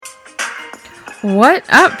What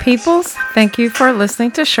up, peoples? Thank you for listening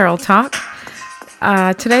to Cheryl Talk.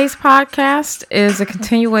 Today's podcast is a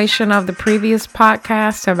continuation of the previous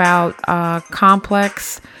podcast about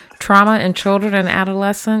complex trauma in children and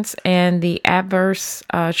adolescents and the adverse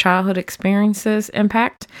childhood experiences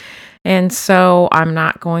impact. And so I'm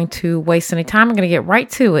not going to waste any time. I'm going to get right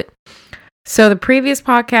to it. So the previous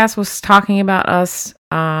podcast was talking about us,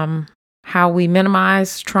 how we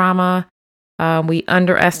minimize trauma. We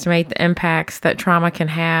underestimate the impacts that trauma can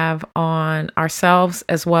have on ourselves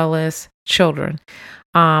as well as children.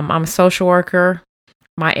 I'm a social worker.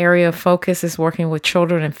 My area of focus is working with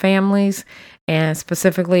children and families, and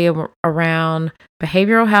specifically around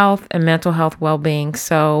behavioral health and mental health well-being.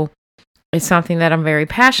 So it's something that I'm very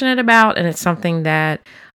passionate about, and it's something that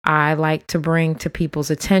I like to bring to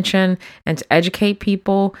people's attention and to educate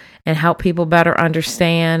people and help people better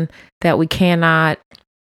understand that we cannot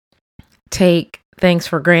take things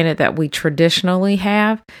for granted that we traditionally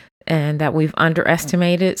have and that we've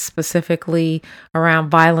underestimated, specifically around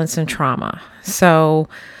violence and trauma. So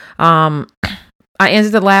I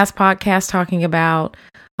ended the last podcast talking about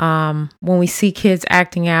when we see kids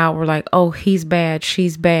acting out, we're like, oh, he's bad,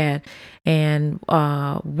 she's bad. And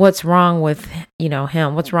what's wrong with,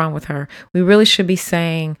 him? What's wrong with her? We really should be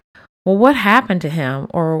saying, well, what happened to him?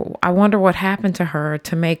 Or I wonder what happened to her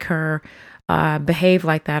to make her behave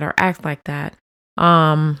like that or act like that.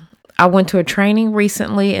 I went to a training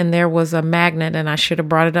recently and there was a magnet, and I should have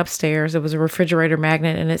brought it upstairs. It was a refrigerator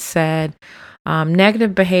magnet, and it said,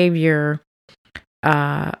 negative behavior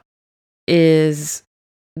is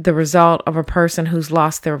the result of a person who's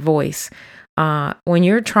lost their voice. When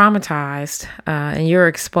you're traumatized and you're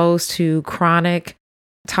exposed to chronic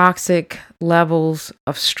toxic levels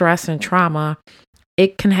of stress and trauma,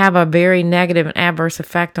 it can have a very negative and adverse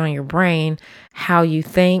effect on your brain, how you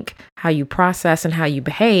think, how you process, and how you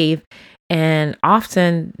behave. And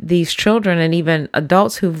often these children and even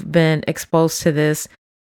adults who've been exposed to this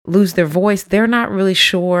lose their voice. They're not really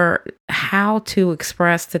sure how to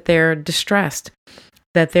express that they're distressed,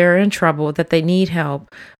 that they're in trouble, that they need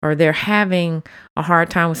help, or they're having a hard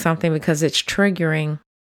time with something because it's triggering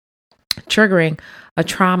a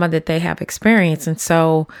trauma that they have experienced. And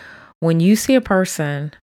so when you see a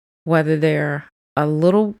person, whether they're a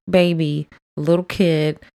little baby, a little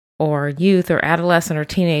kid, or youth, or adolescent, or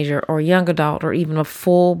teenager, or young adult, or even a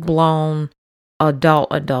full-blown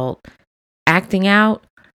adult acting out,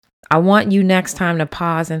 I want you next time to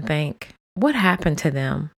pause and think, what happened to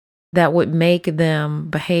them that would make them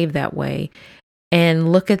behave that way?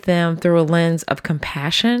 And look at them through a lens of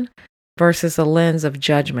compassion versus a lens of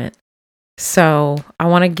judgment. So I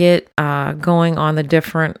want to get going on the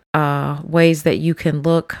different ways that you can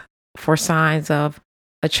look for signs of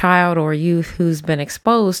a child or youth who's been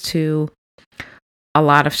exposed to a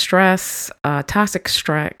lot of stress, toxic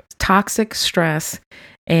stress,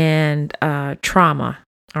 and trauma.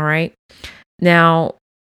 All right. Now,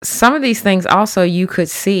 some of these things also you could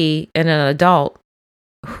see in an adult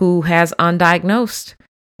who has undiagnosed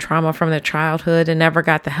trauma from their childhood and never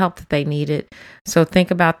got the help that they needed. So think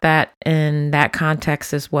about that in that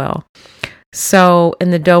context as well. So in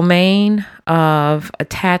the domain of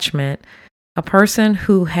attachment, a person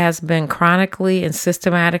who has been chronically and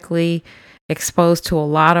systematically exposed to a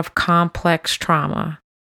lot of complex trauma,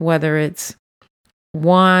 whether it's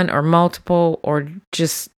one or multiple or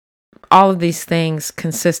just all of these things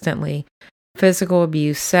consistently, physical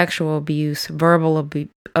abuse, sexual abuse, verbal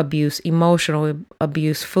abuse, emotional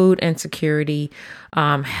abuse, food insecurity,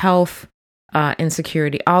 health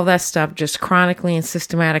insecurity, all that stuff just chronically and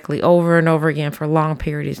systematically over and over again for a long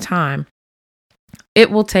period of time,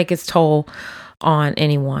 it will take its toll on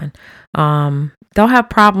anyone. They'll have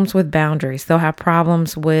problems with boundaries. They'll have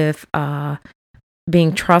problems with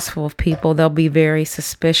being trustful of people. They'll be very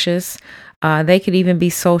suspicious. They could even be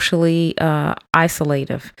socially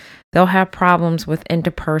isolative. They'll have problems with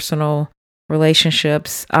interpersonal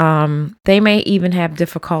relationships. They may even have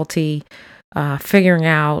difficulty figuring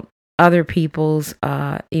out other people's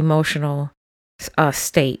emotional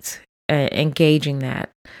states, engaging that.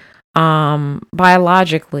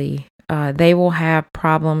 Biologically, they will have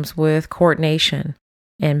problems with coordination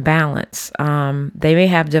and balance. They may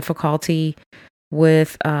have difficulty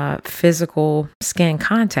with physical skin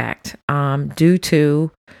contact due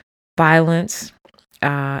to violence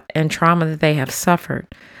and trauma that they have suffered.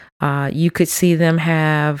 You could see them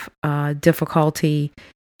have difficulty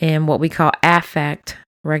in what we call affect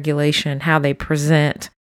regulation, how they present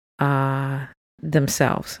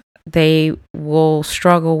themselves. They will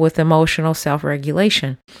struggle with emotional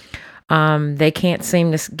self-regulation. They can't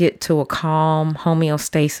seem to get to a calm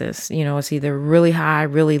homeostasis. It's either really high,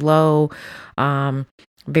 really low,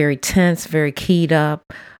 very tense, very keyed up.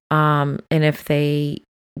 And if they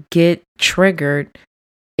get triggered,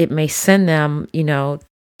 it may send them,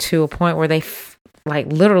 to a point where they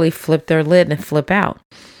literally flip their lid and flip out.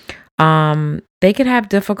 They could have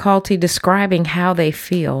difficulty describing how they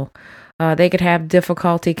feel. They could have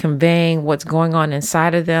difficulty conveying what's going on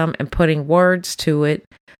inside of them and putting words to it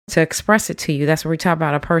to express it to you. That's where we talk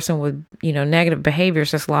about a person with, negative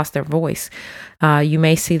behaviors that's lost their voice. You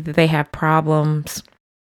may see that they have problems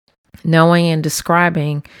knowing and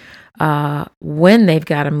describing when they've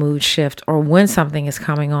got a mood shift or when something is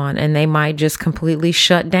coming on, and they might just completely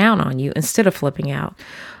shut down on you instead of flipping out.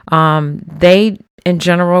 They, in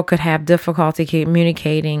general, could have difficulty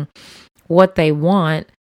communicating what they want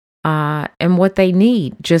and what they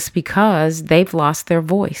need just because they've lost their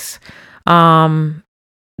voice.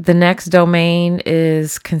 The next domain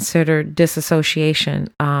is considered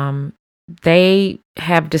disassociation. They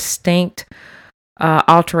have distinct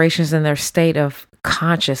alterations in their state of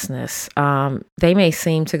consciousness. They may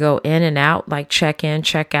seem to go in and out, like check in,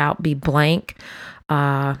 check out, be blank.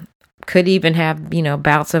 Could even have,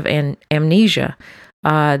 bouts of amnesia.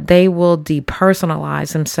 They will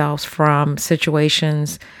depersonalize themselves from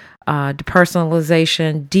situations,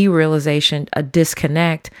 depersonalization, derealization, a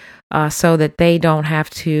disconnect, so that they don't have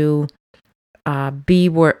to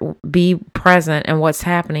be present in what's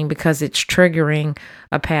happening because it's triggering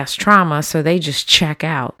a past trauma. So they just check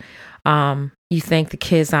out. You think the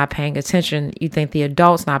kid's not paying attention. You think the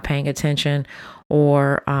adult's not paying attention,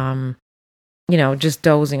 or, just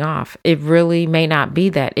dozing off. It really may not be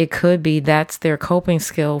that. It could be that's their coping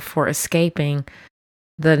skill for escaping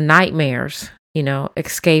the nightmares,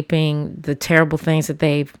 escaping the terrible things that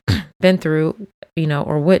they've been through,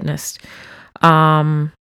 or witnessed.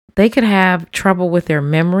 They could have trouble with their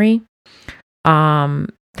memory.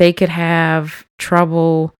 They could have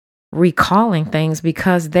trouble recalling things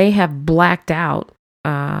because they have blacked out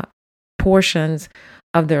portions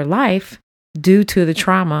of their life due to the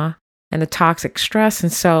trauma and the toxic stress.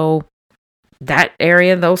 And so that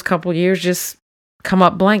area, those couple years just come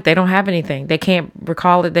up blank. They don't have anything. They can't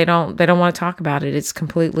recall it. They don't want to talk about it. It's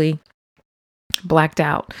completely blacked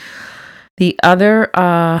out. The other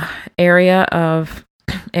area of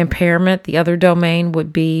impairment, the other domain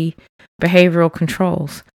would be behavioral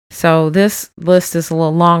controls. So this list is a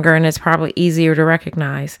little longer and it's probably easier to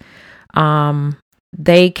recognize.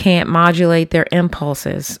 They can't modulate their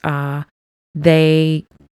impulses. They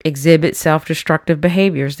exhibit self-destructive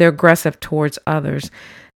behaviors. They're aggressive towards others.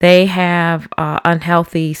 They have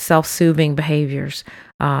unhealthy, self-soothing behaviors.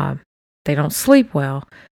 They don't sleep well.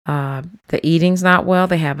 The eating's not well.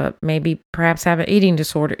 They have perhaps have an eating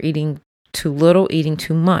disorder, eating too little, eating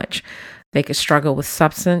too much. They could struggle with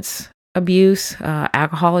substance abuse,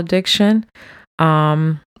 alcohol addiction.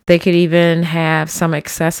 They could even have some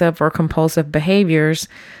excessive or compulsive behaviors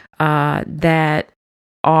that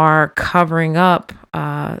are covering up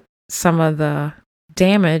some of the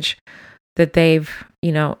damage that they've,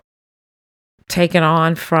 taken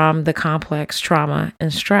on from the complex trauma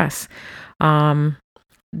and stress.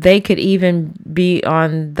 They could even be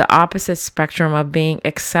on the opposite spectrum of being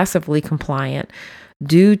excessively compliant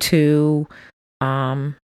due to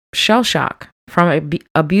shell shock from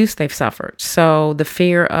abuse they've suffered. So the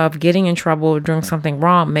fear of getting in trouble or doing something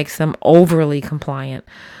wrong makes them overly compliant.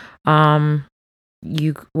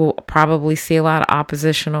 You will probably see a lot of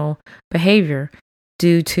oppositional behavior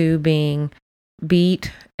due to being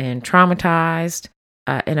beat and traumatized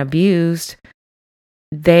and abused.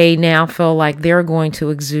 They now feel like they're going to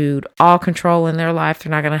exude all control in their life.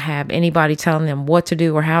 They're not going to have anybody telling them what to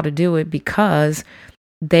do or how to do it because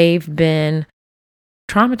they've been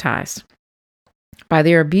traumatized by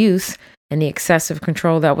their abuse and the excessive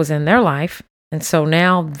control that was in their life. And so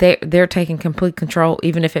now they're taking complete control,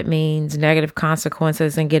 even if it means negative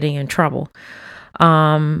consequences and getting in trouble.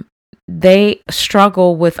 They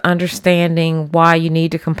struggle with understanding why you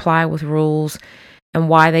need to comply with rules and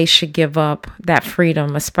why they should give up that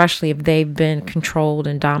freedom, especially if they've been controlled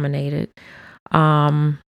and dominated.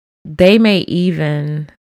 They may even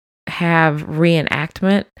have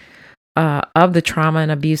reenactment of the trauma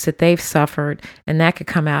and abuse that they've suffered, and that could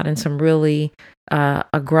come out in some really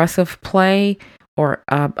aggressive play or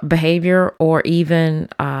behavior, or even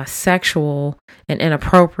sexual and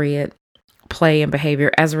inappropriate play and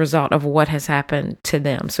behavior as a result of what has happened to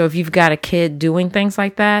them. So if you've got a kid doing things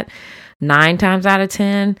like that, 9 times out of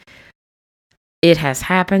 10, it has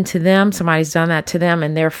happened to them. Somebody's done that to them.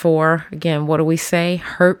 And therefore, again, what do we say?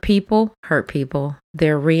 Hurt people.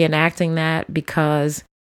 They're reenacting that because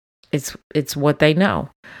It's what they know.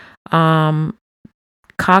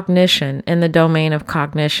 Cognition, in the domain of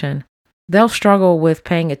cognition, they'll struggle with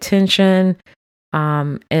paying attention,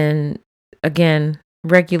 and again,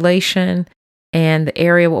 regulation, and the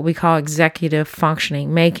area what we call executive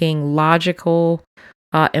functioning, making logical,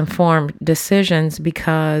 informed decisions,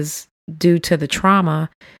 because due to the trauma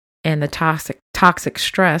and the toxic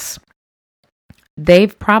stress,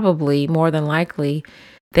 they've probably, more than likely,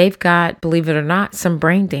 they've got, believe it or not, some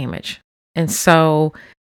brain damage. And so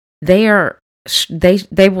they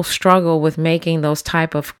will struggle with making those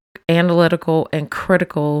type of analytical and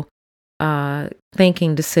critical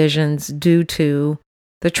thinking decisions due to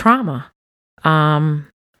the trauma.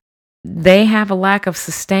 They have a lack of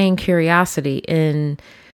sustained curiosity, and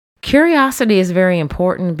curiosity is very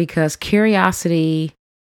important because curiosity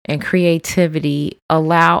and creativity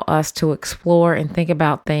allow us to explore and think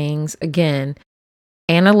about things, again,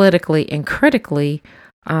 analytically and critically,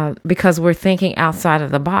 because we're thinking outside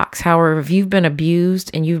of the box. However, if you've been abused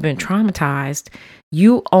and you've been traumatized,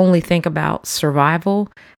 you only think about survival,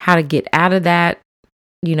 how to get out of that,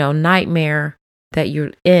 nightmare that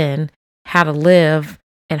you're in, how to live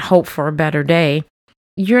and hope for a better day.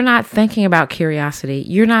 You're not thinking about curiosity.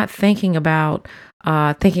 You're not thinking about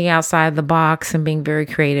thinking outside the box and being very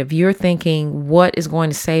creative. You're thinking, what is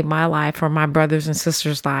going to save my life or my brothers and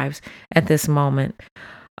sisters' lives at this moment?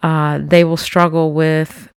 They will struggle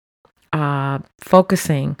with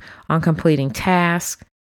focusing on completing tasks.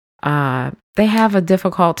 They have a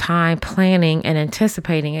difficult time planning and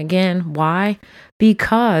anticipating. Again, why?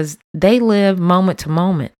 Because they live moment to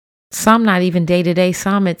moment. Some not even day to day.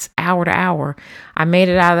 Some it's hour to hour. I made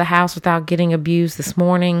it out of the house without getting abused this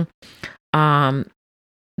morning.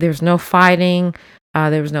 There's no fighting.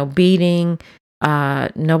 There was no beating.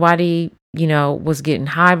 Nobody, was getting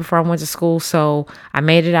high before I went to school. So I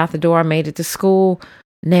made it out the door. I made it to school.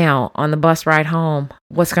 Now on the bus ride home,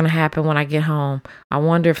 what's going to happen when I get home? I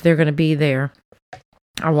wonder if they're going to be there.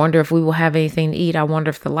 I wonder if we will have anything to eat. I wonder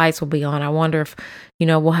if the lights will be on. I wonder if,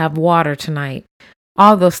 we'll have water tonight.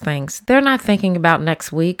 All those things. They're not thinking about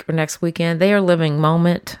next week or next weekend. They are living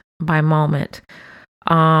moment by moment.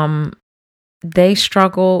 They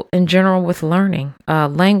struggle in general with learning,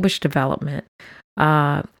 language development,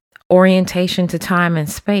 orientation to time and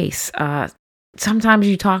space. Sometimes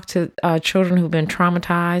you talk to children who've been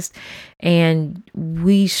traumatized, and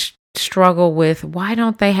we struggle with, why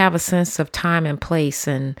don't they have a sense of time and place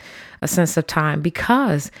and a sense of time?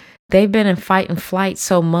 Because they've been in fight and flight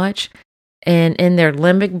so much and in their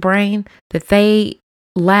limbic brain that they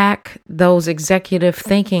lack those executive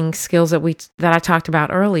thinking skills that I talked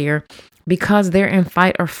about earlier, because they're in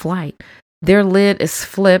fight or flight. Their lid is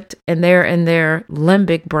flipped and they're in their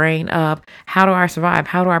limbic brain of, how do I survive?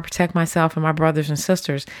 How do I protect myself and my brothers and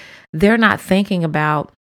sisters? They're not thinking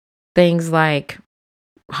about things like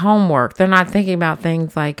homework. They're not thinking about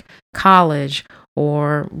things like college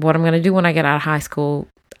or what I'm going to do when I get out of high school.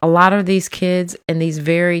 A lot of these kids in these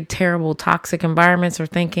very terrible, toxic environments are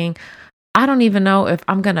thinking, I don't even know if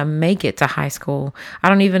I'm going to make it to high school. I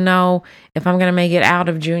don't even know if I'm going to make it out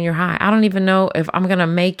of junior high. I don't even know if I'm going to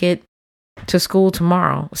make it to school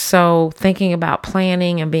tomorrow. So thinking about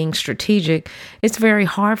planning and being strategic, it's very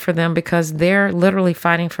hard for them because they're literally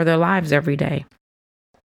fighting for their lives every day.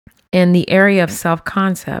 In the area of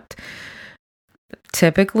self-concept,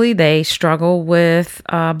 typically they struggle with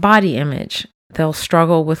body image. They'll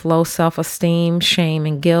struggle with low self-esteem, shame,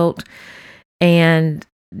 and guilt. And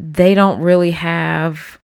they don't really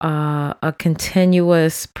have a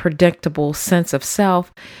continuous, predictable sense of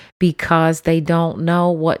self because they don't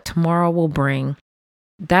know what tomorrow will bring.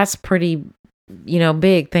 That's pretty,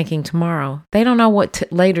 big, thinking tomorrow. They don't know what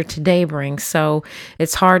later today brings. So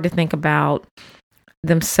it's hard to think about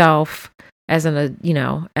themselves as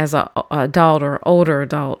as a adult or older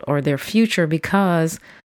adult or their future, because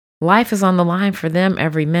life is on the line for them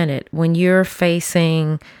every minute. When you're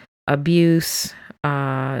facing abuse,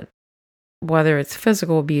 whether it's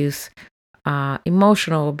physical abuse,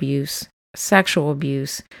 emotional abuse, sexual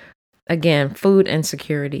abuse, again, food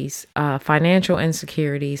insecurities, financial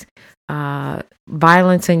insecurities,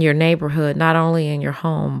 violence in your neighborhood, not only in your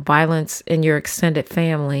home, violence in your extended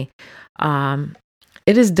family.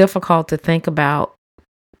 It is difficult to think about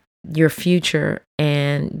your future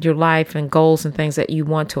and your life and goals and things that you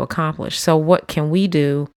want to accomplish. So what can we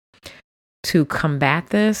do to combat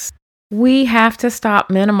this? We have to stop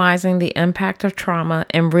minimizing the impact of trauma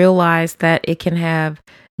and realize that it can have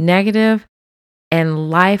negative and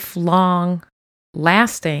lifelong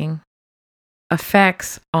lasting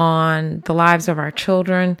effects on the lives of our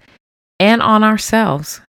children and on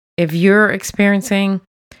ourselves. If you're experiencing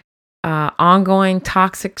ongoing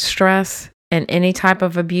toxic stress and any type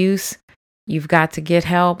of abuse, you've got to get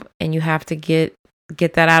help, and you have to get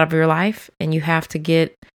that out of your life, and you have to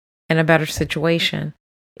get in a better situation.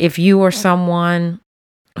 If you are someone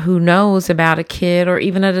who knows about a kid or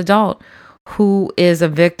even an adult who is a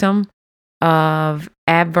victim of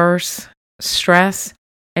adverse stress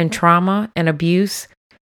and trauma and abuse,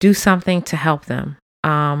 do something to help them.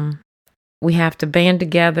 We have to band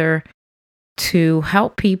together to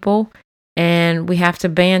help people, and we have to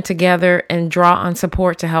band together and draw on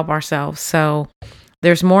support to help ourselves. So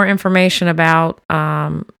there's more information about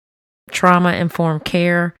trauma-informed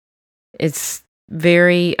care. It's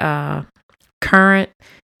very current.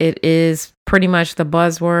 It is pretty much the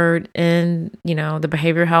buzzword in, the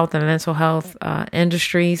behavioral health and mental health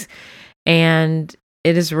industries, and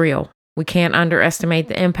it is real. We can't underestimate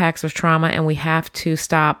the impacts of trauma, and we have to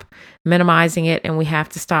stop minimizing it, and we have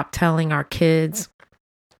to stop telling our kids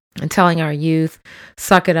and telling our youth,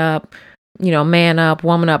 suck it up, man up,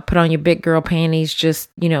 woman up, put on your big girl panties, just,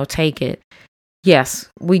 take it. Yes,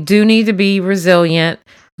 we do need to be resilient.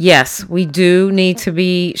 Yes, we do need to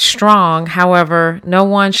be strong. However, no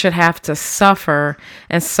one should have to suffer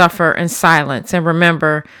in silence. And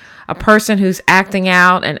remember, a person who's acting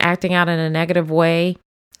out in a negative way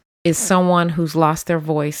is someone who's lost their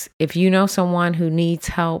voice. If you know someone who needs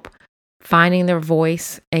help finding their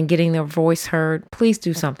voice and getting their voice heard, please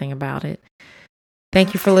do something about it.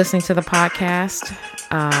 Thank you for listening to the podcast.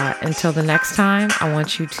 Until the next time, I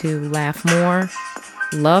want you to laugh more,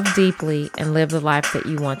 love deeply, and live the life that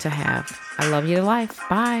you want to have. I love you to life.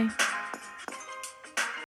 Bye.